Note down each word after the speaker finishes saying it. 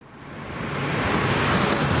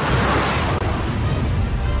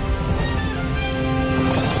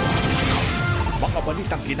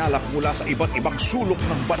itinalak mula sa iba't ibang sulok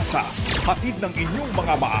ng bansa. Hatid ng inyong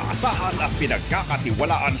mga maaasahan at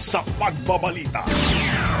pinagkakatiwalaan sa pagbabalita.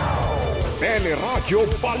 Teleradyo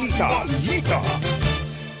Balita.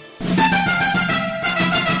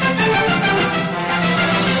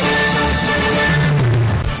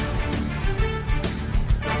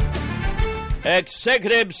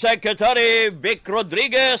 Executive Secretary Vic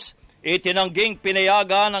Rodriguez itinangging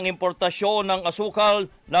pinayagan ang importasyon ng asukal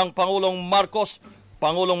ng Pangulong Marcos.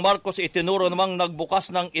 Pangulong Marcos itinuro namang nagbukas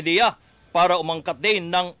ng ideya para umangkat din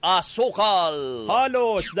ng asukal.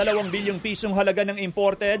 Halos 2 bilyong pisong halaga ng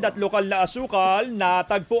imported at lokal na asukal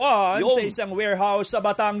natagpuan sa isang warehouse sa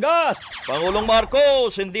Batangas. Pangulong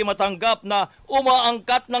Marcos hindi matanggap na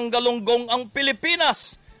umaangkat ng galunggong ang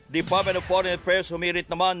Pilipinas. Department of Foreign Affairs humirit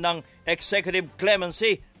naman ng executive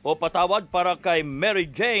clemency o patawad para kay Mary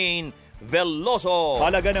Jane Veloso.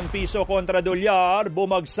 Halaga ng piso kontra dolyar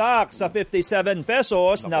bumagsak sa 57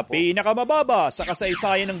 pesos na pinakamababa sa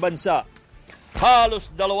kasaysayan ng bansa.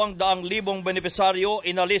 Halos 200,000 benepisaryo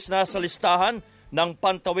inalis na sa listahan ng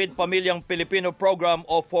Pantawid Pamilyang Pilipino Program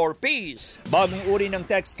o 4Ps. Bagong uri ng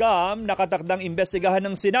text scam, nakatakdang imbestigahan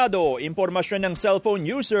ng Senado. Impormasyon ng cellphone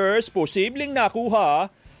users posibleng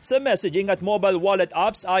nakuha sa messaging at mobile wallet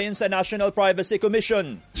apps ayon sa National Privacy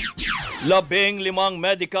Commission. 15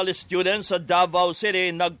 medical students sa Davao City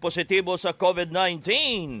nagpositibo sa COVID-19.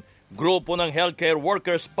 Grupo ng healthcare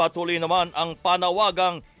workers patuloy naman ang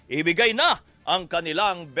panawagang ibigay na ang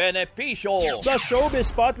kanilang benepisyo. Sa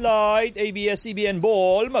Showbiz Spotlight, ABS-CBN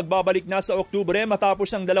Ball magbabalik na sa Oktubre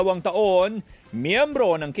matapos ng 2 taon.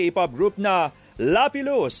 Miyembro ng K-pop group na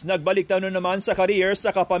Lapilus nagbalik naman sa career sa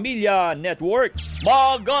Kapamilya Network.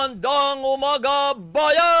 Magandang umaga,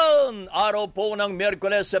 bayan! Araw po ng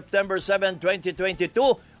Miyerkules, September 7,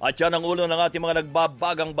 2022. At yan ang ulo ng ating mga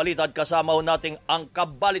nagbabagang balita at kasama ho natin ang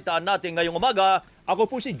kabalitaan natin ngayong umaga. Ako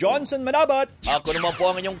po si Johnson Manabat. Ako naman po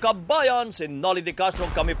ang inyong kabayan, si Nolly De Castro.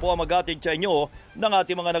 Kami po ang mag-atid sa inyo ng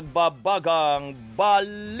ating mga nagbabagang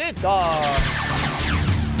balita.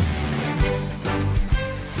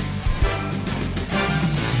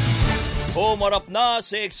 Humarap na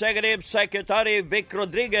si Executive Secretary Vic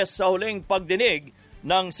Rodriguez sa huling pagdinig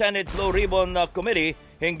ng Senate Blue Ribbon Committee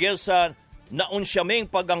hinggil sa naunsyaming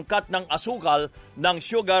pag-angkat ng asukal ng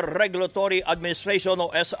Sugar Regulatory Administration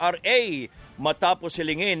o SRA matapos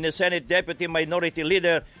silingin ni Senate Deputy Minority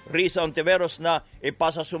Leader Risa Ontiveros na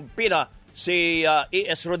ipasasumpina si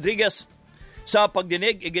E.S. Rodriguez. Sa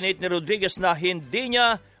pagdinig, iginit ni Rodriguez na hindi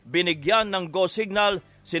niya binigyan ng go signal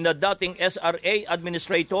sina dating SRA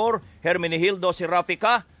Administrator Hermenegildo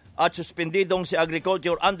Sirapica at suspendidong si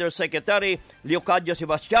Agriculture Undersecretary Leocadio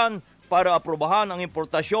Sebastian para aprobahan ang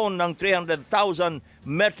importasyon ng 300,000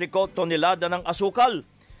 metriko tonelada ng asukal.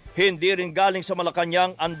 Hindi rin galing sa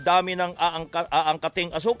Malacanang ang dami ng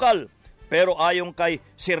aangkating asukal. Pero ayon kay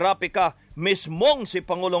Sirapica, mismong si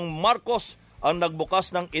Pangulong Marcos ang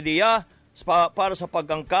nagbukas ng ideya para sa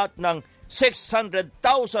pag-angkat ng 600,000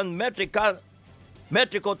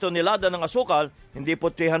 metriko tonelada ng asukal, hindi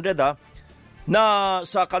po 300 na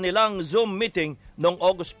sa kanilang Zoom meeting noong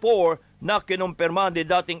August 4 na kinumpirma ni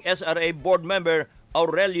dating SRA board member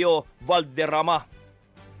Aurelio Valderrama.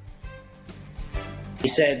 He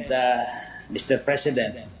said, Mr.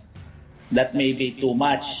 President, that may be too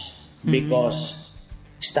much because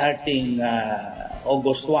starting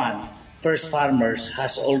August 1, First Farmers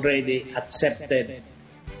has already accepted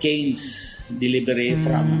canes delivery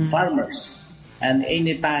from farmers. And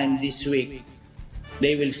anytime this week,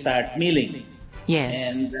 they will start milling. Yes.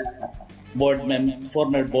 And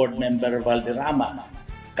former board member Valderrama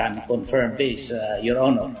can confirm this, Your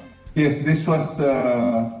Honor. Yes,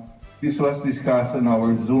 this was discussed on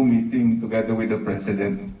our Zoom meeting together with the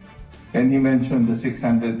President. And he mentioned the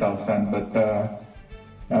 600,000, but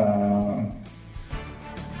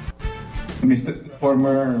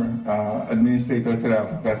former Administrator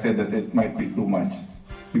Serapica said that it might be too much,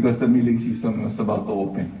 because the milling season was about to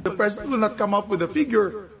open. The President will not come up with a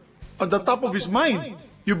figure on the top of his mind.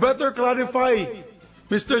 You better clarify,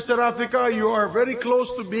 Mr. Serafica, you are very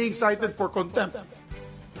close to being cited for contempt.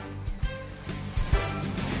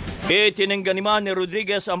 Itininggan naman ni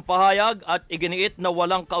Rodriguez ang pahayag at iginiit na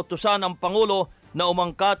walang kautusan ang Pangulo na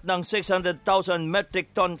umangkat ng 600,000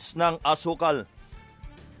 metric tons ng asukal.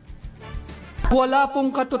 Wala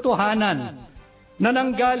pong katotohanan na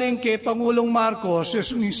nanggaling kay Pangulong Marcos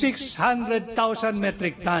yung 600,000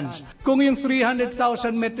 metric tons. Kung yung 300,000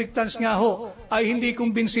 metric tons nga ho ay hindi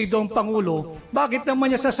kumbinsido ang Pangulo, bakit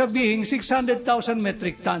naman niya sasabihin 600,000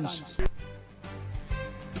 metric tons?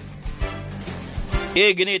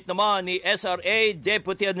 Iginit naman ni SRA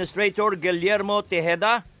Deputy Administrator Guillermo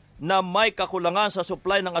Tejeda na may kakulangan sa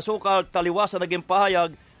supply ng asukal, taliwas na naging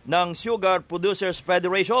pahayag ng Sugar Producers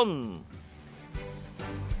Federation.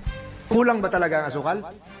 Kulang ba talaga ang asukal?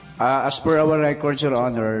 As per our records, Your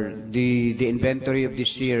Honor, the inventory of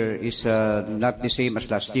this year is not the same as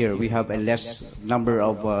last year. We have a less number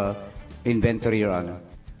of inventory, Your Honor.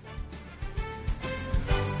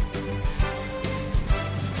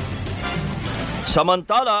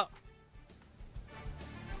 Samantala,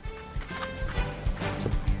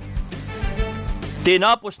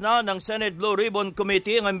 tinapos na ng Senate Blue Ribbon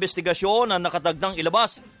Committee ang investigasyon na nakatagdang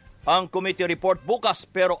ilabas ang committee report bukas,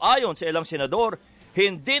 pero ayon sa ilang senador,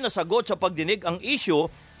 hindi nasagot sa pagdinig ang issue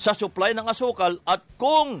sa supply ng asukal at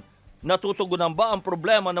kung natutugunan ba ang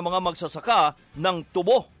problema ng mga magsasaka ng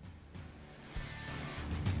tubo.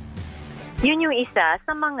 Yun yung isa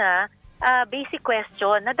sa mga basic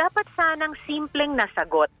question na dapat sanang simpleng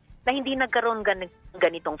nasagot na hindi nagkaroon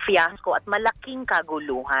ganitong fiasco at malaking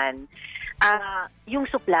kaguluhan. Yung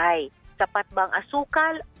supply, sapat bang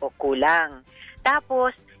asukal o kulang?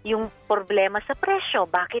 Tapos, yung problema sa presyo,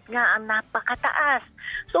 bakit nga ang napakataas?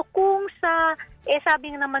 So kung sabi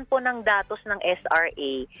naman po ng datos ng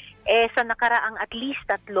SRA, sa nakaraang at least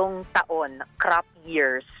 3 taon, crop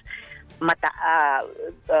years,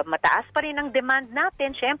 mataas pa rin ang demand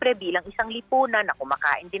natin, syempre bilang isang lipunan na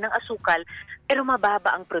kumakain din ng asukal, pero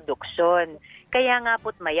mababa ang produksyon. Kaya nga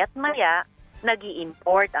po't maya't maya,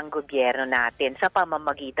 nag-i-import ang gobyerno natin sa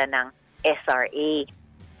pamamagitan ng SRA.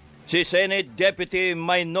 Si Senate Deputy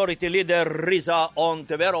Minority Leader Riza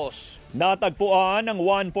Ontiveros. Natagpuan ng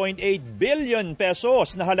 1.8 billion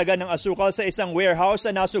pesos na halaga ng asukal sa isang warehouse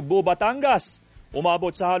sa Nasugbu, Batangas.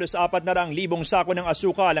 Umabot sa halos 400,000 sako ng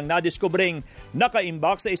asukal ang nadiskubring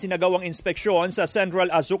nakaimbak sa isinagawang inspeksyon sa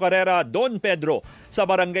Central Azucarera Don Pedro sa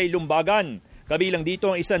Barangay Lumbagan. Kabilang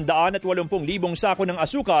dito ang 180,000 sako ng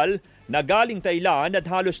asukal na galing Thailand at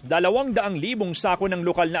halos 200,000 sako ng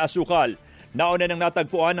lokal na asukal. Nauna nang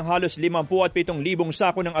natagpuan ng halos 57,000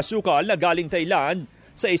 sako ng asukal na galing Thailand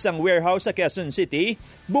sa isang warehouse sa Quezon City,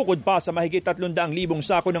 bukod pa sa mahigit 300,000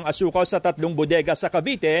 sako ng asukal sa 3 bodega sa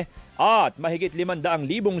Cavite at mahigit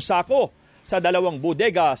 500,000 sako sa 2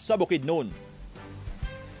 bodega sa Bukidnon.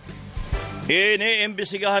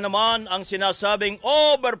 Iniimbestigahan naman ang sinasabing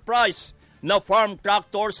overpriced na farm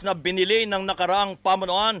tractors na binili ng nakaraang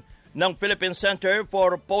pamunuan ng Philippine Center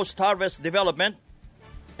for Post-Harvest Development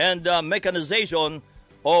and Mechanization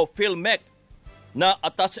o PhilMec na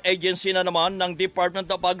attached agency na naman ng Department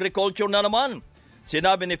of Agriculture na naman.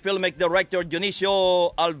 Sinabi ni PhilMec Director Dionisio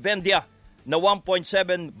Alvendia na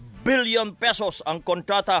 1.7 billion pesos ang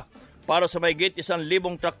kontrata para sa mahigit 1,000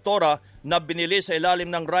 traktora na binili sa ilalim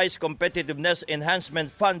ng Rice Competitiveness Enhancement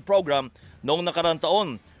Fund Program noong nakaraang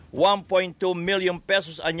taon. 1.2 million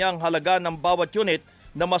pesos anyang halaga ng bawat unit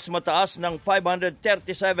na mas mataas ng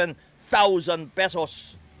 537,000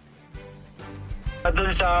 pesos.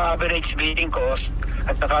 Doon sa average bidding cost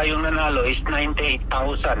at saka yung nanalo is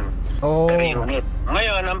 98,000 per unit.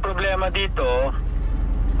 Ngayon, ang problema dito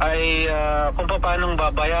ay kung paano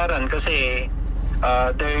babayaran kasi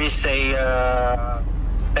there is a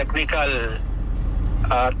technical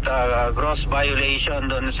at gross violation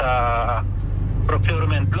doon sa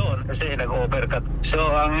procurement law kasi nag-overcut. So,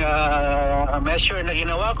 ang measure na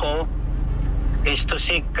ginawa ko is to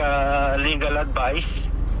seek legal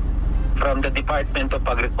advice from the Department of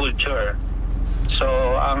Agriculture. So,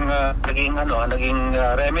 ang naging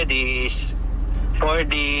remedy is for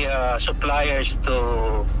the suppliers to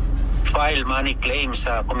file money claims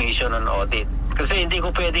sa Commission on Audit. Kasi hindi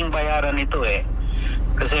ko pwedeng bayaran ito eh.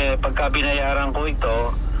 Kasi pagka binayaran ko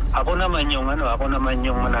ito, ako naman yung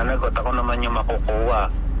mananagot, ako naman yung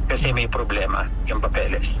makukuha kasi may problema yung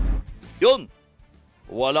papeles. Yun.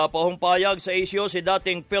 Wala pa hong payag sa issue si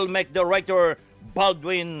dating PhilMec Director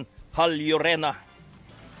Baldwin Halyurena.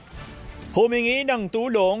 Humingi ng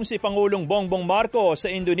tulong si Pangulong Bongbong Marcos sa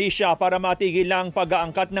Indonesia para matigil ang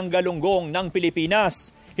pag-aangkat ng galunggong ng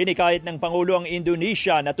Pilipinas. Hinikayat ng Pangulo ang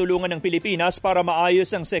Indonesia na tulungan ng Pilipinas para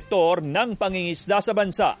maayos ang sektor ng pangingisda sa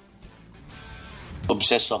bansa.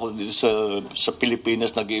 Obsessed ako dito sa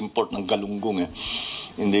Pilipinas nag-i-import ng galunggong.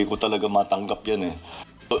 Hindi ko talaga matanggap yan.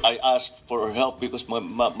 I asked for help because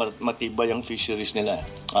matibay ang fisheries nila.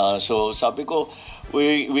 So sabi ko,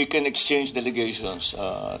 we can exchange delegations.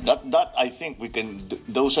 That I think we can.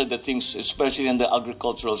 Those are the things, especially in the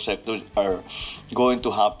agricultural sector, are going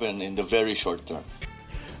to happen in the very short term.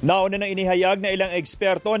 Nauna nang inihayag na ilang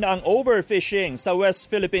eksperto na ang overfishing sa West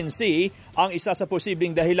Philippine Sea ang isa sa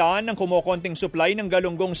posibleng dahilan ng kumukonting supply ng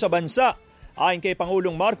galunggong sa bansa. Ayon kay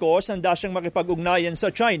Pangulong Marcos, handa siyang makipag-ugnayan sa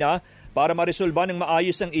China para maresolba ng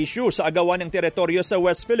maayos ang issue sa agawan ng teritoryo sa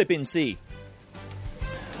West Philippine Sea.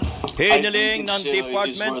 Hiniling ng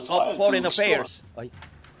Department of Foreign Affairs.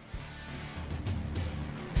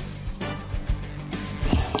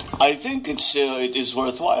 I think it is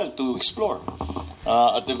worthwhile to explore,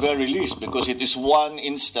 at the very least, because it is one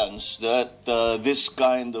instance that this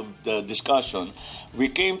kind of discussion, we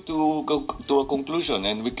came to a conclusion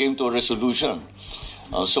and we came to a resolution.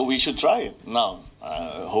 So we should try it now.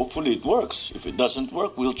 Hopefully it works. If it doesn't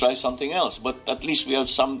work, we'll try something else. But at least we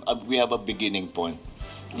have a beginning point,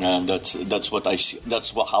 and that's what I see.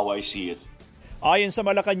 That's how I see it. Ayon sa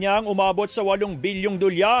Malacanang, umabot sa 8 bilyong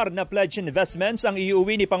dolyar na pledge investments ang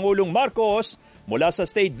iuwi ni Pangulong Marcos mula sa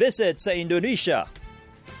state visit sa Indonesia.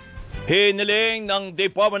 Hiniling ng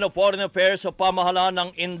Department of Foreign Affairs sa pamahalaan ng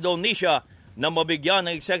Indonesia na mabigyan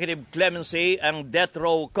ng executive clemency ang death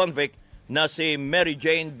row convict na si Mary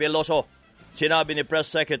Jane Veloso. Sinabi ni Press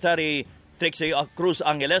Secretary Trixie Cruz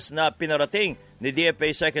Angeles na pinarating ni DFA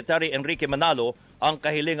Secretary Enrique Manalo ang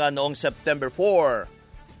kahilingan noong September 4.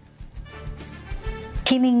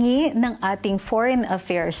 Hiningi ng ating Foreign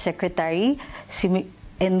Affairs Secretary, si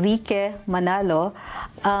Enrique Manalo,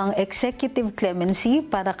 ang executive clemency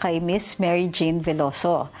para kay Miss Mary Jane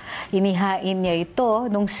Veloso. Inihain niya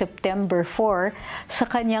ito noong September 4 sa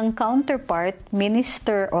kanyang counterpart,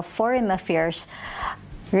 Minister of Foreign Affairs,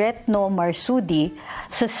 Retno Marsudi,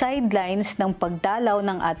 sa sidelines ng pagdalaw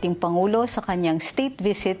ng ating Pangulo sa kanyang state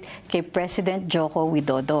visit kay President Joko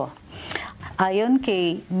Widodo. Ayon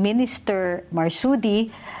kay Minister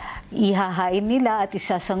Marsudi, ihahain nila at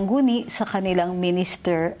isasangguni sa kanilang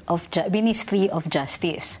Ministry of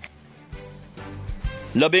Justice.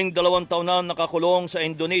 12 taon na nakakulong sa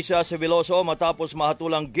Indonesia si Veloso matapos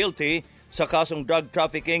mahatulang guilty sa kasong drug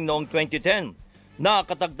trafficking noong 2010.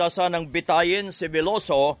 Nakatagtasan ng bitayin si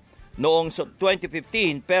Veloso noong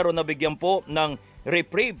 2015 pero nabigyan po ng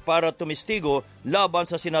reprieve para tumistigo laban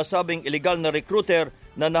sa sinasabing illegal na recruiter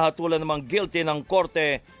na nahatulan namang guilty ng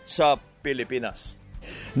korte sa Pilipinas.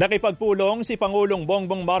 Nakipagpulong si Pangulong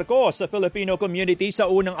Bongbong Marcos sa Filipino community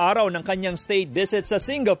sa unang araw ng kanyang state visit sa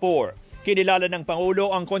Singapore. Kinilala ng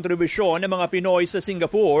Pangulo ang kontribusyon ng mga Pinoy sa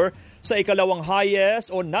Singapore sa ikalawang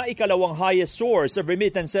highest source of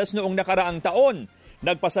remittances noong nakaraang taon.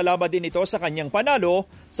 Nagpasalamat din ito sa kanyang panalo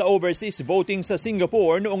sa overseas voting sa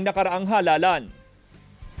Singapore noong nakaraang halalan.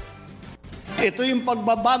 Ito yung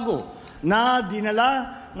pagbabago na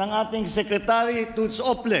dinala ng ating Secretary Toots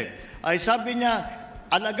Oplek. Ay sabi niya,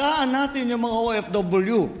 alagaan natin yung mga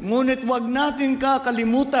OFW, ngunit wag natin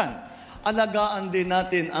kakalimutan. Alagaan din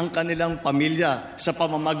natin ang kanilang pamilya sa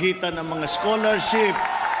pamamagitan ng mga scholarship,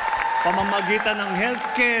 pamamagitan ng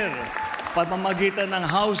healthcare, pamamagitan ng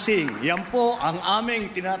housing. Yan po ang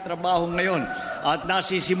aming tinatrabaho ngayon. At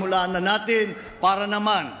nasisimulaan na natin para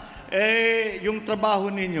naman yung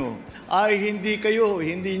trabaho ninyo ay hindi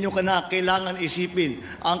nyo kailangan isipin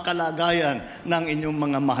ang kalagayan ng inyong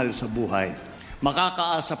mga mahal sa buhay.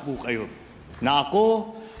 Makakaasa po kayo na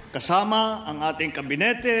ako, kasama ang ating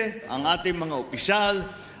kabinete, ang ating mga opisyal,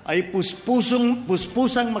 ay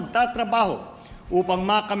puspusang magtatrabaho upang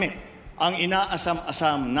makamit ang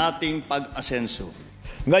inaasam-asam nating pag-asenso.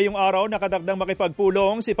 Ngayong araw, nakadagdang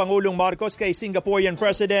makipagpulong si Pangulong Marcos kay Singaporean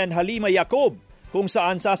President Halima Yacob, kung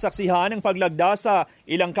saan sasaksihan ang paglagda sa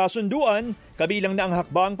ilang kasunduan, kabilang na ang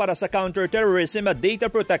hakbang para sa counter-terrorism at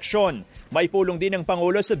data protection. May pulong din ng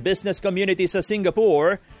Pangulo sa business community sa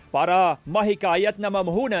Singapore para mahikayat na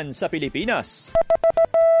mamuhunan sa Pilipinas.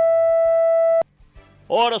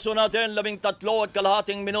 Oras natin,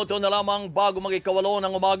 13:30 minuto na lamang bago mag-ikawalo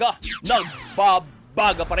ng umaga.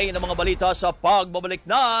 Nagbabaga pa rin ang mga balita sa pagbabalik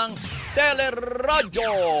ng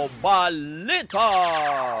Teleradyo Balita.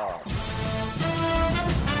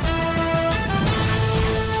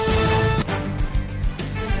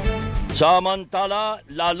 Samantala,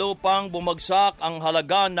 lalo pang bumagsak ang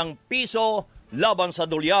halaga ng piso laban sa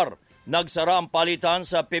dolyar. Nagsara ang palitan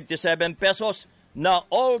sa 57 pesos na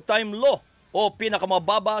all-time low o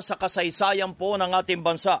pinakamababa sa kasaysayan po ng ating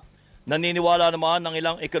bansa. Naniniwala naman ng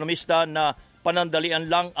ilang ekonomista na panandalian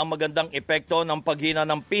lang ang magandang epekto ng paghina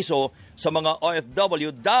ng piso sa mga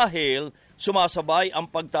OFW dahil sumasabay ang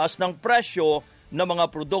pagtaas ng presyo ng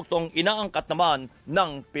mga produktong inaangkat naman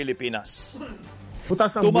ng Pilipinas.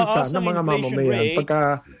 Butas ang bulsa ng mga mamamayan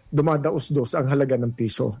pagka dumadaos-dos ang halaga ng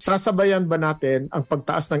piso. Sasabayan ba natin ang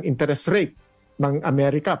pagtaas ng interest rate ng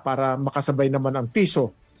Amerika para makasabay naman ang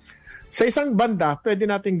piso? Sa isang banda, pwede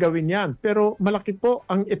natin gawin yan. Pero malaki po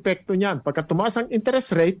ang epekto niyan. Pagka tumaas ang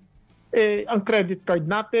interest rate, ang credit card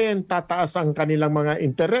natin, tataas ang kanilang mga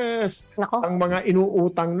interest. Ang mga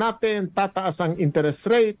inuutang natin, tataas ang interest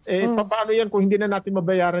rate. Paano yan kung hindi na natin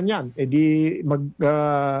mabayaran yan? Di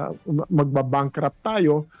magbabankrupt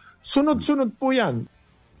tayo. Sunod-sunod po yan.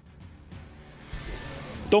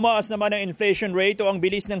 Tumaas naman ang inflation rate o ang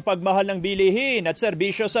bilis ng pagmahal ng bilihin at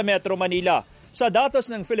serbisyo sa Metro Manila. Sa datos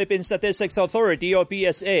ng Philippine Statistics Authority o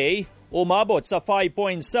PSA, umabot sa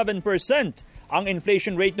 5.7% ang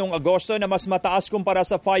inflation rate noong Agosto na mas mataas kumpara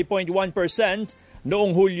sa 5.1%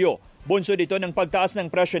 noong Hulyo. Bunso dito ng pagtaas ng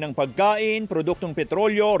presyo ng pagkain, produktong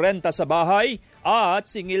petrolyo, renta sa bahay at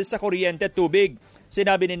singil sa kuryente at tubig.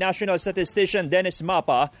 Sinabi ni National Statistician Dennis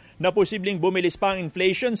Mapa na posibleng bumilis pa ang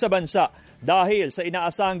inflation sa bansa dahil sa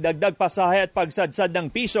inaasahang dagdag pasahe at pagsadsad ng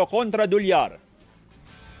piso kontra dolyar.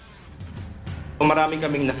 Marami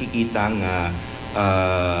kaming nakikitang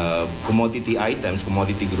commodity items,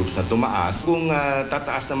 commodity groups na tumaas. Kung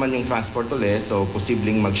tataas naman yung transport ulit, so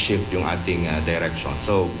posibleng mag-shift yung ating direction.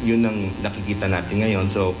 So yun ang nakikita natin ngayon.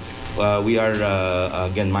 So we are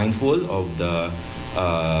again mindful of the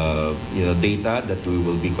data that we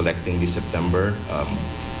will be collecting this September.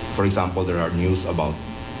 For example, there are news about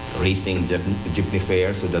raising jeepney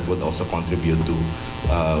fare, so that would also contribute to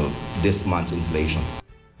this month's inflation.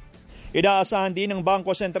 Inaasahan din ng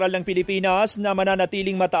Bangko Sentral ng Pilipinas na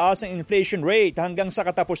mananatiling mataas ang inflation rate hanggang sa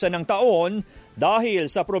katapusan ng taon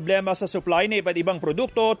dahil sa problema sa supply ng iba't ibang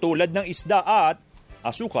produkto tulad ng isda at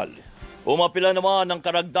asukal. Umapila naman ng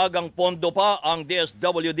karagdagang pondo pa ang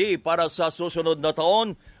DSWD para sa susunod na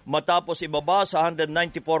taon matapos ibaba sa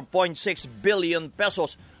 194.6 billion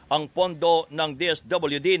pesos ang pondo ng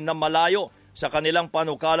DSWD na malayo sa kanilang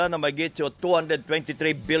panukala na mahigit 223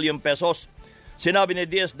 billion pesos. Sinabi ni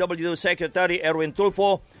DSWD Secretary Erwin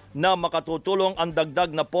Tulfo na makatutulong ang dagdag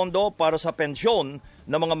na pondo para sa pensyon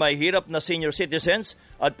ng mga mahihirap na senior citizens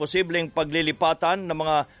at posibleng paglilipatan ng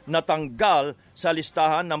mga natanggal sa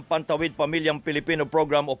listahan ng Pantawid Pamilyang Pilipino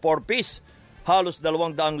Program o 4Ps. Halos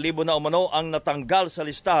 200,000 na umano ang natanggal sa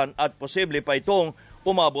listahan at posible pa itong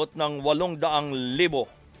umabot ng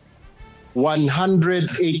 800,000.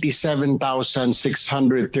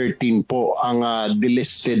 187,613 po ang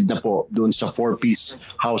delisted na po doon sa 4-piece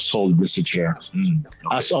household, Mr. Chair.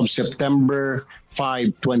 As of September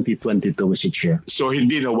 5, 2022, Mr. Chair. So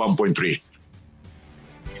hindi na 1.3?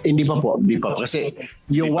 Hindi pa po. Kasi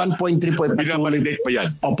yung 1.3 po... Binavalidate pa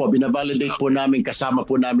yan? Opo, binavalidate po namin. Kasama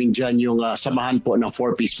po namin dyan yung samahan po ng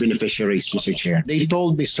 4-piece beneficiaries, Mr. Chair. They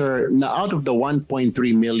told me, sir, na out of the 1.3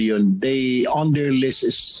 million, they on their list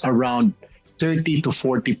is around 30 to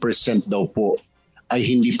 40% daw po ay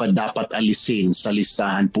hindi pa dapat alisin sa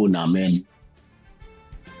listahan po namin.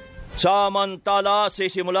 Samantala,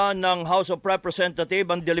 sisimulan ng House of Representatives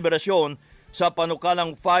ang deliberasyon sa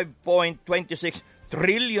panukalang 5.26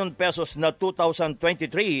 trillion pesos na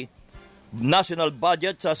 2023 national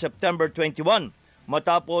budget sa September 21.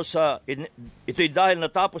 Matapos, ito'y dahil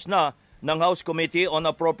natapos na ng House Committee on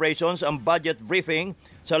Appropriations ang budget briefing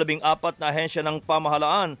sa 14 na ahensya ng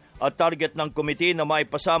pamahalaan at target ng committee na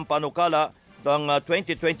maipasa ang panukala ng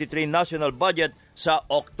 2023 national budget sa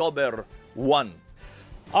October 1.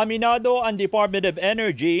 Aminado ang Department of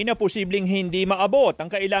Energy na posibleng hindi maabot ang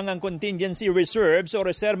kailangang contingency reserves o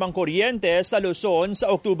reserbang kuryente sa Luzon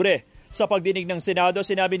sa Oktubre. Sa pagdinig ng Senado,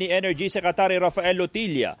 sinabi ni Energy Secretary Rafael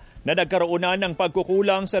Lotilla na nagkaroon na ng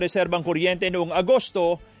pagkukulang sa reserbang kuryente noong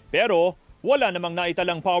Agosto pero wala namang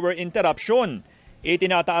naitalang power interruption.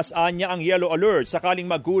 Itinataasaan niya ang yellow alert sakaling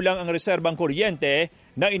magkulang ang reserbang kuryente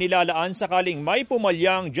na inilalaan sakaling may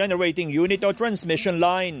pumalyang generating unit o transmission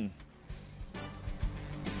line.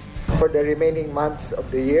 For the remaining months of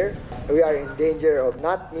the year, we are in danger of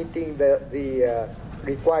not meeting the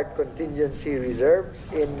required contingency reserves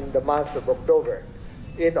in the month of October.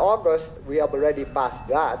 In August, we have already passed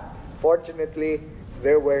that. Fortunately,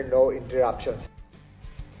 there were no interruptions.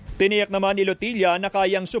 Tiniyak naman ni Lotilla na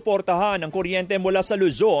kayang suportahan ang kuryente mula sa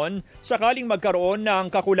Luzon sakaling magkaroon ng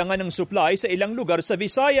kakulangan ng supply sa ilang lugar sa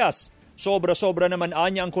Visayas. Sobra-sobra naman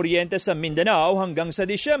anya ang kuryente sa Mindanao hanggang sa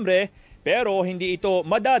Disyembre pero hindi ito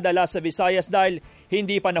madadala sa Visayas dahil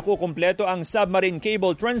hindi pa nakukumpleto ang submarine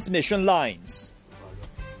cable transmission lines.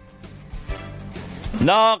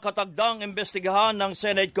 Nakatagdang imbestigahan ng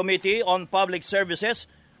Senate Committee on Public Services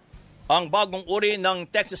ang bagong uri ng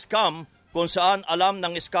Texas Scam kung saan alam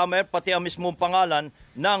ng scammer pati ang mismong pangalan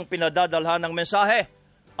ng pinadadalhan ng mensahe.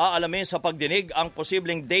 Aalamin sa pagdinig ang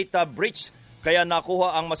posibleng data breach kaya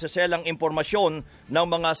nakuha ang maseselang impormasyon ng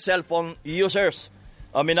mga cellphone users.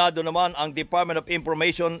 Aminado naman ang Department of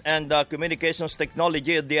Information and Communications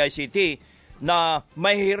Technology, DICT, na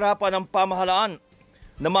mahihirapan ang pamahalaan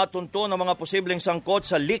na matunto ng mga posibleng sangkot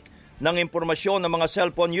sa leak ng impormasyon ng mga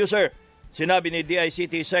cellphone user. Sinabi ni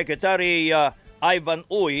DICT Secretary Ivan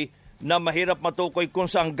Uy na mahirap matukoy kung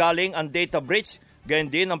saan galing ang data breach, gayon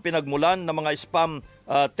din ang pinagmulan ng mga spam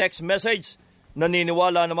text message.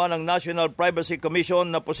 naniniwala naman ang National Privacy Commission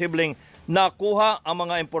na posibleng nakuha ang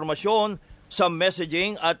mga impormasyon sa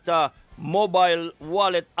messaging at mobile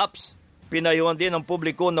wallet apps. Pinayuhan din ng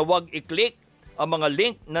publiko na huwag i-click ang mga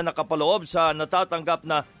link na nakapaloob sa natatanggap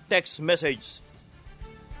na text message.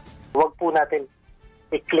 Huwag po natin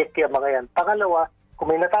i-click yung mga yan. Pangalawa, kung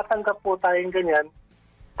may natatanggap po tayong ganyan,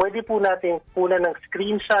 pwede po natin puna ng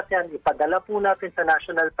screenshot yan, ipadala po natin sa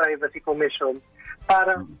National Privacy Commission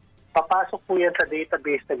para papasok po yan sa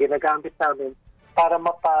database na ginagamit namin para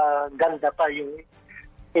mapaganda pa yung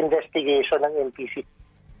investigation ng NPC.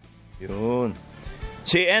 Yun.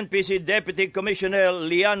 Si NPC Deputy Commissioner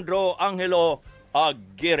Leandro Angelo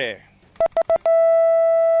Aguirre.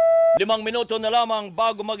 5 minuto na lamang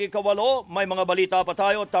bago mag-ikawalo, may mga balita pa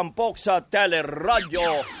tayo, tampok sa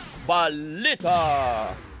Teleradyo Balita.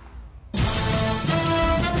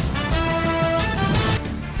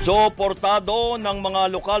 Suportado ng mga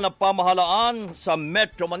lokal na pamahalaan sa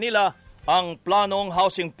Metro Manila ang planong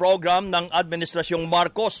housing program ng Administrasyong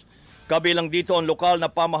Marcos. Kabilang dito ang lokal na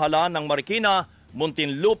pamahalaan ng Marikina,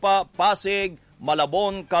 Muntinlupa, Pasig,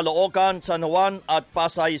 Malabon, Caloocan, San Juan at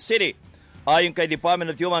Pasay City. Ayon kay Department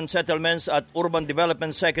of Human Settlements at Urban Development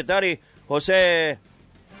Secretary Jose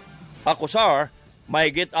Acosar,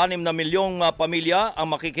 mahigit 6 na milyong pamilya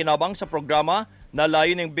ang makikinabang sa programa na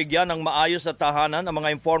layuning bigyan ng maayos na tahanan ang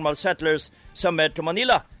mga informal settlers sa Metro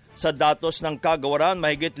Manila. Sa datos ng kagawaran,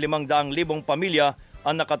 mahigit 500,000 pamilya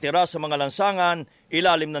ang nakatira sa mga lansangan,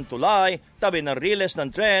 ilalim ng tulay, tabi ng riles ng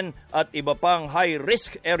tren at iba pang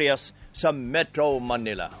high-risk areas sa Metro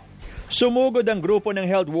Manila. Sumugod ang grupo ng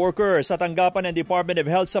health workers sa tanggapan ng Department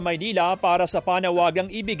of Health sa Maynila para sa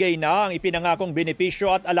panawagang ibigay na ang ipinangakong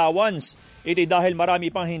benepisyo at allowance. Ito'y dahil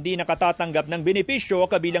marami pang hindi nakatatanggap ng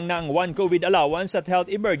benepisyo kabilang na ang One COVID Allowance at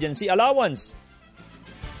Health Emergency Allowance.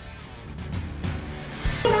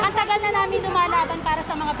 Ang tagal na namin lumalaban para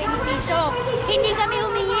sa mga benepisyo. Hindi kami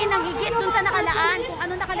humingi ng higit dun sa nakalaan kung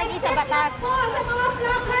ano nakalagay sa batas.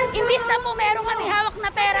 Imbis na po meron kami hawak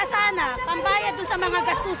na pera sana, pambayad dun sa mga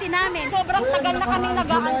gastusin namin. Sobrang tagal na kaming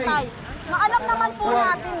nag-aantay. Maalam naman po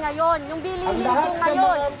natin ngayon, yung bilihin po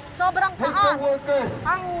ngayon, sobrang taas.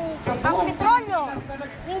 Ang petrolyo,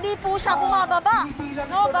 hindi po siya bumababa.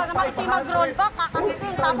 No, baga makiti mag-rollback,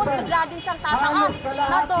 kakamitin, tapos bigla din siyang tataas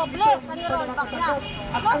na doble sa ni-rollback niya.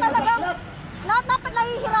 No, talagang,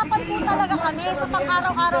 nahihirapan po talaga kami sa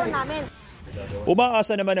pang-araw-araw namin.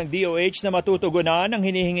 Umaasa naman ng DOH na matutugunan ang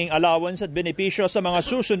hinihinging allowance at benepisyo sa mga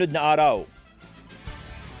susunod na araw.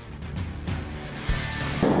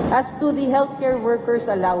 As to the healthcare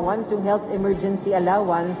workers allowance, yung health emergency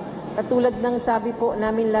allowance, katulad ng sabi po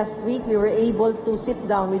namin last week, we were able to sit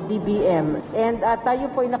down with DBM and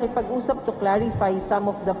tayo po ay nakipag-usap to clarify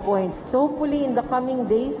some of the points. So hopefully in the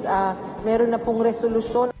coming days, meron na pong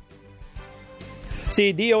resolusyon.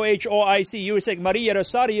 Si DOH OIC Yusek Maria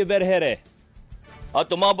Rosario Vergere.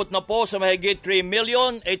 At umabot na po sa mahigit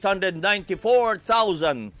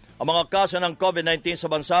 3,894,000 ang mga kaso ng COVID-19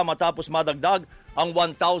 sa bansa matapos madagdag ang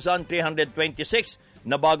 1,326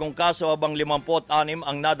 na bagong kaso habang 56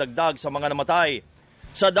 ang nadagdag sa mga namatay.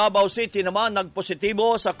 Sa Davao City naman,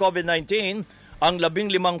 nagpositibo sa COVID-19 ang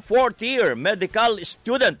 15 fourth-year medical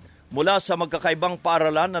student mula sa magkakaibang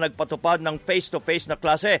paaralan na nagpatupad ng face-to-face na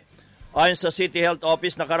klase. Ayon sa City Health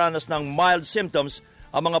Office, nakaranas ng mild symptoms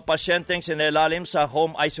ang mga pasyenteng sinailalim sa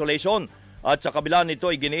home isolation. At sa kabila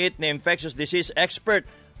nito, iginiit ni infectious disease expert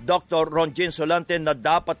Dr. Ronjin Solante na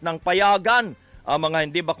dapat nang payagan ang mga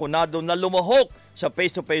hindi bakunado na lumuhok sa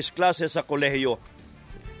face-to-face classes sa kolehiyo.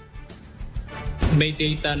 May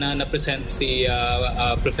data na na-present si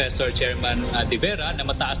Professor Chairman De Vera na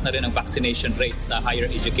mataas na rin ang vaccination rate sa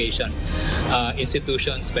higher education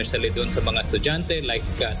institutions, especially doon sa mga estudyante, like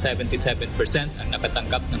 77% ang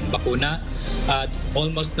nakatanggap ng bakuna at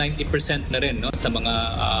almost 90% na rin sa mga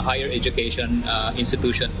higher education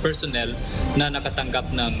institution personnel na nakatanggap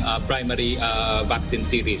ng primary vaccine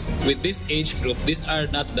series. With this age group, these are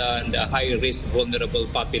not the high-risk vulnerable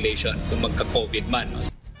population kung magka-COVID man.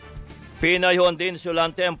 Pinayuhan din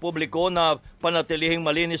Solante ang publiko na panatilihing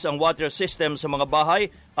malinis ang water system sa mga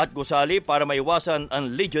bahay at gusali para maiwasan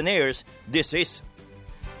ang Legionnaire's disease.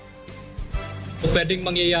 Pwedeng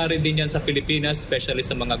mangyayari din yan sa Pilipinas, especially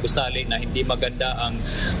sa mga gusali na hindi maganda ang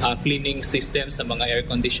cleaning system, sa mga air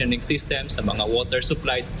conditioning system, sa mga water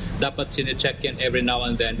supplies. Dapat sine-check yan every now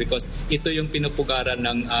and then because ito yung pinupugaran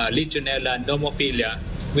ng Legionella pneumophilia,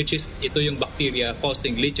 which is ito yung bacteria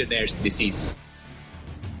causing Legionnaire's disease.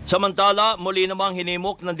 Samantala, muli namang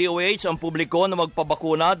hinimok ng DOH ang publiko na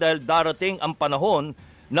magpabakuna dahil darating ang panahon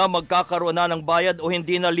na magkakaroon na ng bayad o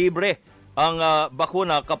hindi na libre ang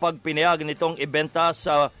bakuna kapag pinayagan nitong ibenta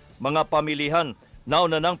sa mga pamilihan.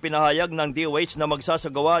 Nauna nang pinahayag ng DOH na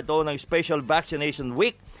magsasagawa ito ng Special Vaccination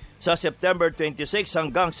Week sa September 26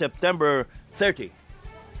 hanggang September 30.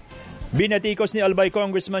 Binatikos ni Albay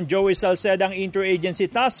Congressman Joey Salceda ang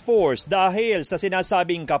Interagency Task Force dahil sa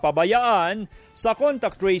sinasabing kapabayaan sa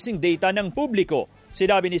contact tracing data ng publiko.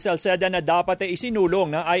 Sinabi ni Salceda na dapat ay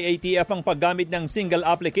isinulong ng IATF ang paggamit ng single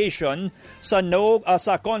application sa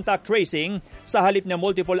contact tracing sa halip na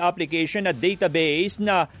multiple application at database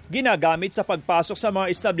na ginagamit sa pagpasok sa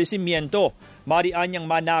mga establishmento. Marian niyang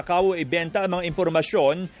manakaw o ibenta ang mga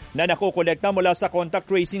impormasyon na nakukolekta mula sa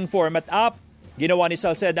contact tracing format app. Ginawa ni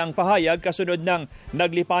Salceda ang pahayag kasunod ng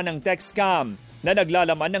naglipa ng text scam na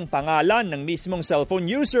naglalaman ng pangalan ng mismong cellphone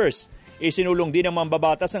users. Isinulong din ng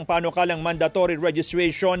mambabatas ang panukalang mandatory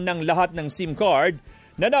registration ng lahat ng SIM card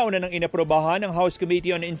na nauna ng inaprobahan ng House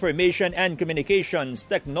Committee on Information and Communications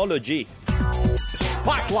Technology.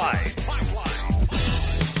 Spotlight!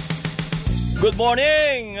 Good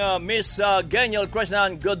morning, Miss Geniel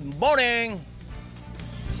Krishnan. Good morning!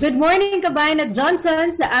 Good morning, kabayan at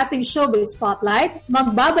Johnson. Sa ating showbiz spotlight,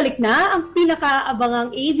 magbabalik na ang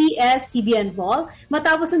pinakaabangang ABS-CBN Ball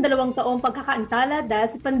matapos ang 2 taong pagkakaantala dahil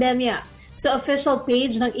sa pandemya. Sa official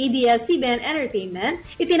page ng ABS-CBN Entertainment,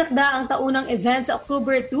 itinakda ang taunang event sa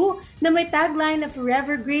October 2 na may tagline na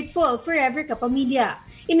Forever Grateful, Forever Kapamilya.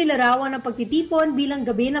 Inilarawan ang pagtitipon bilang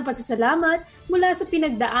gabi ng pasasalamat mula sa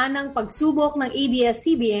pinagdaanang pagsubok ng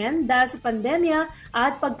ABS-CBN dahil sa pandemya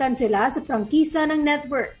at pagkansela sa prangkisa ng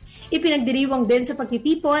network. Ipinagdiriwang din sa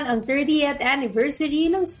pagtitipon ang 30th anniversary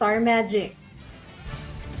ng Star Magic.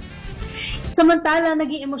 Samantala,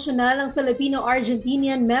 naging emosyonal ang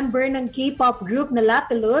Filipino-Argentinian member ng K-pop group na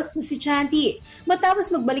Lapilus na si Chanty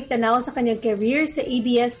matapos magbalik tanaw sa kanyang career sa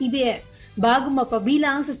ABS-CBN bago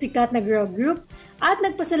mapabilang sa sikat na girl group at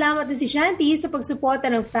nagpasalamat din si Chanty sa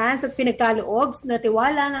pagsuporta ng fans at pinagkaloob na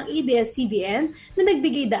tiwala ng ABS-CBN na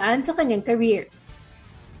nagbigay daan sa kanyang career.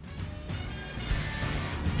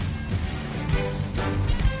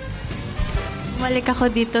 Bumalik ako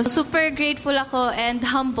dito. Super grateful ako and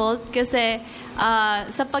humbled kasi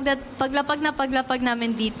sa paglapag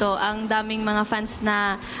namin dito, ang daming mga fans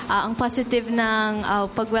na ang positive ng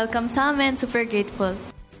pag-welcome sa amin. Super grateful.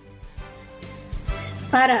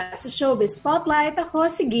 Para sa Showbiz Spotlight, ako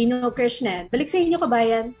si Gino Krishnan. Balik sa inyo,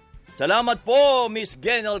 kabayan. Salamat po, Miss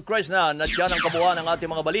Geniel Krishnan. At yan ang kabuuan ng ating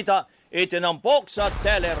mga balita. Itinampok sa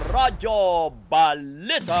Radyo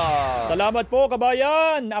Balita. Salamat po,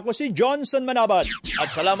 kabayan. Ako si Johnson Manabat.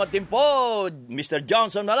 At salamat din po, Mr.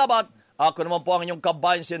 Johnson Manabat. Ako naman po ang inyong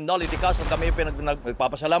kabayan si Nolly Ticas. Kami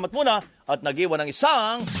nagpapasalamat muna at nag-iwan ng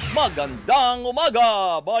isang magandang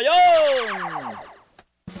umaga. Bayan!